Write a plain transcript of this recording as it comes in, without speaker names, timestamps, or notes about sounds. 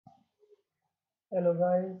Hello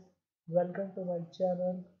guys, welcome to my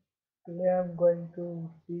channel. Today I'm going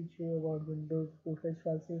to teach you about Windows Prefetch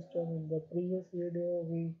file system. In the previous video,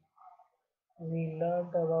 we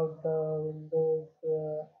learned about the Windows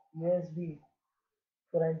USB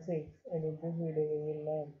forensics, and in this video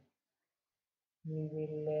we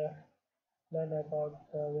will learn about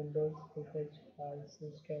the Windows Prefetch file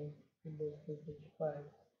system. Windows Prefetch file.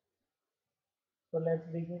 So let's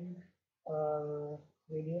begin our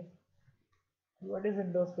video. What is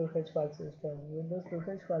Windows Prefetch file system? Windows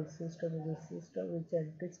Prefetch file system is a system which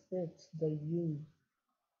anticipates the use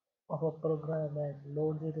of a program and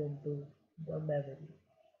loads it into the memory.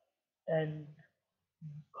 And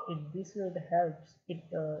in this way, it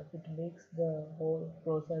makes the whole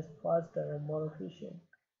process faster and more efficient.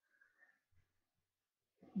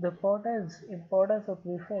 The importance of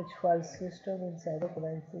Prefetch file system in cyber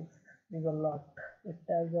forensics is a lot. It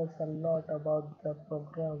tells us a lot about the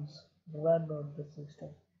programs run on the system.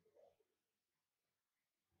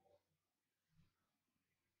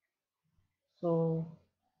 So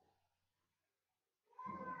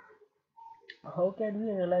how can we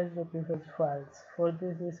analyze the prefetch files? For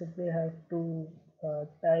this, we simply have to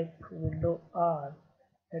type window R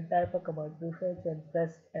and type a command prefetch and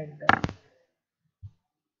press enter.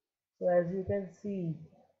 So as you can see,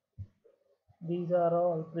 these are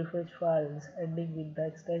all prefetch files ending with the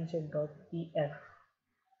extension .ef.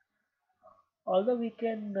 Although we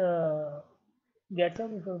can get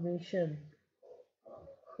some information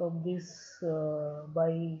from this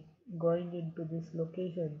by going into this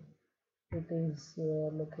location. It is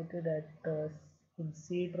located at in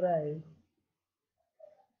C drive.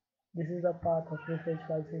 This is the path of prefetch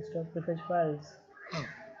file system, prefetch files.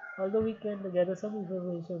 Although we can gather some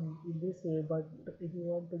information in this way, but if you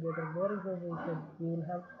want to gather more information, you will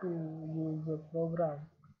have to use a program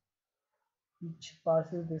which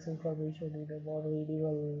passes this information in a more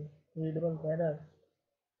readable manner.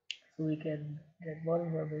 So we can get more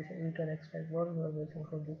information, we can extract more information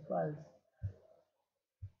from these files.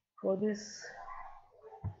 For this,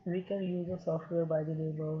 we can use a software by the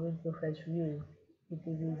name of Prefetch View. It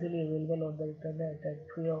is easily available on the internet and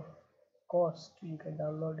free of cost. You can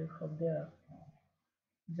download it from there.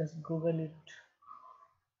 Just Google it.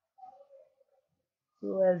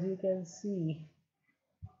 So as you can see,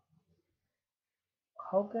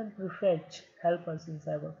 how can Prefetch help us in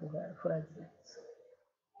cyber forensics?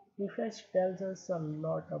 Prefetch tells us a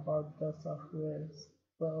lot about the softwares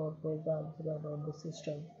or programs run on the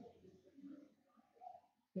system.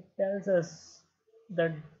 It tells us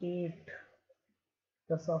the date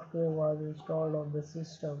the software was installed on the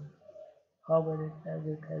system, how many times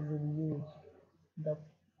it has been used, the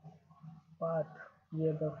path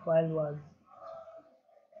where the file was,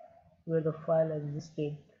 where the file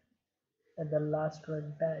existed, and the last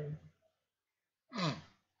run time,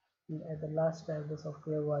 and the last time the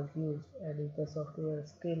software was used, and if the software is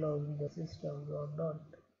still on the system or not.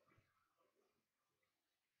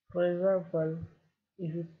 For example,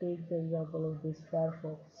 if you take the example of this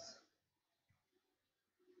Firefox,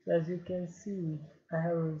 so as you can see, I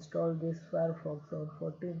have installed this Firefox on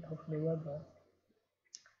 14th of November,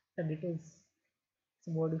 and its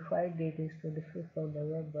modified date is 25th of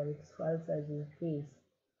November. Its file size is this,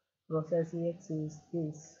 process exe is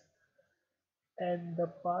this, and the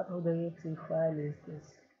path of the exe file is this.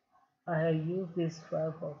 I have used this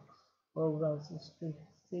Firefox program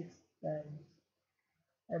 66 times,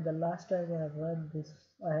 and the last time I have run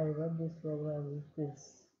this program is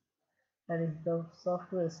this. And if the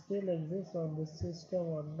software still exists on the system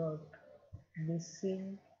or not,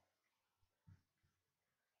 missing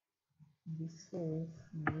this is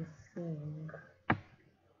missing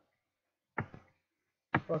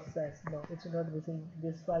process. No, it's not missing.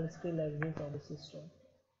 This file still exists on the system.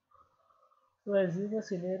 So assume a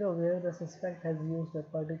scenario where the suspect has used a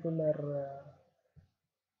particular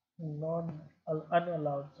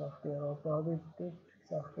non-unallowed software or prohibited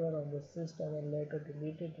software on the system and later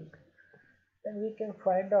deleted it. Then we can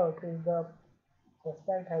find out if the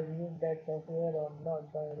suspect has used that software or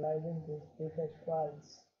not by analyzing these prefetch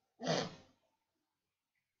files.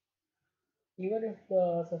 Even if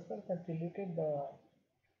the suspect has deleted the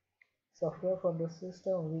software from the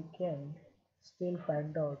system, we can still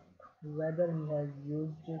find out whether he has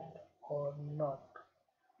used it or not.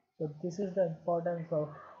 So this is the importance of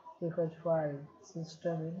prefetch file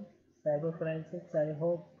system in cyber forensics. I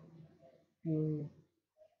hope you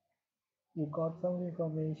you got some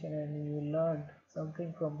information and you learned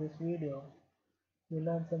something from this video. You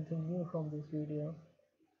learned something new from this video.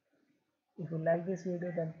 If you like this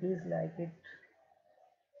video, then please like it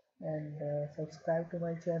and subscribe to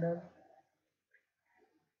my channel.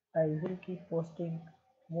 I will keep posting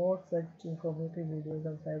more such informative videos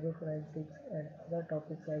on cyber forensics and other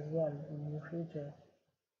topics as well in the future.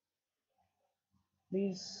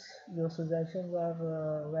 Please, your suggestions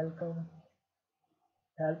are welcome.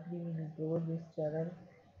 Help me in improving this channel.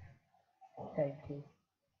 Thank you.